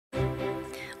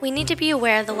We need to be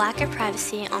aware of the lack of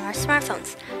privacy on our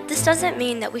smartphones. This doesn't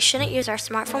mean that we shouldn't use our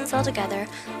smartphones altogether,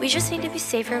 we just need to be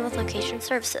safer with location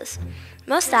services.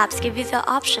 Most apps give you the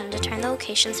option to turn the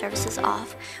location services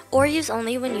off or use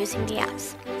only when using the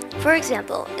apps. For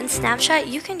example, in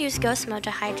Snapchat, you can use ghost mode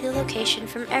to hide your location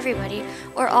from everybody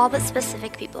or all but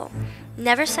specific people.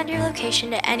 Never send your location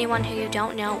to anyone who you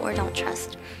don't know or don't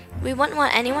trust. We wouldn't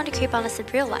want anyone to creep on us in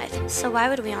real life, so why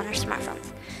would we on our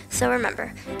smartphones? So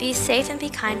remember, be safe and be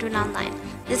kind when online.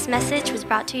 This message was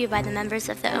brought to you by the members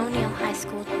of the O'Neill High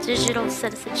School Digital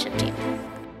Citizenship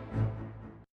Team.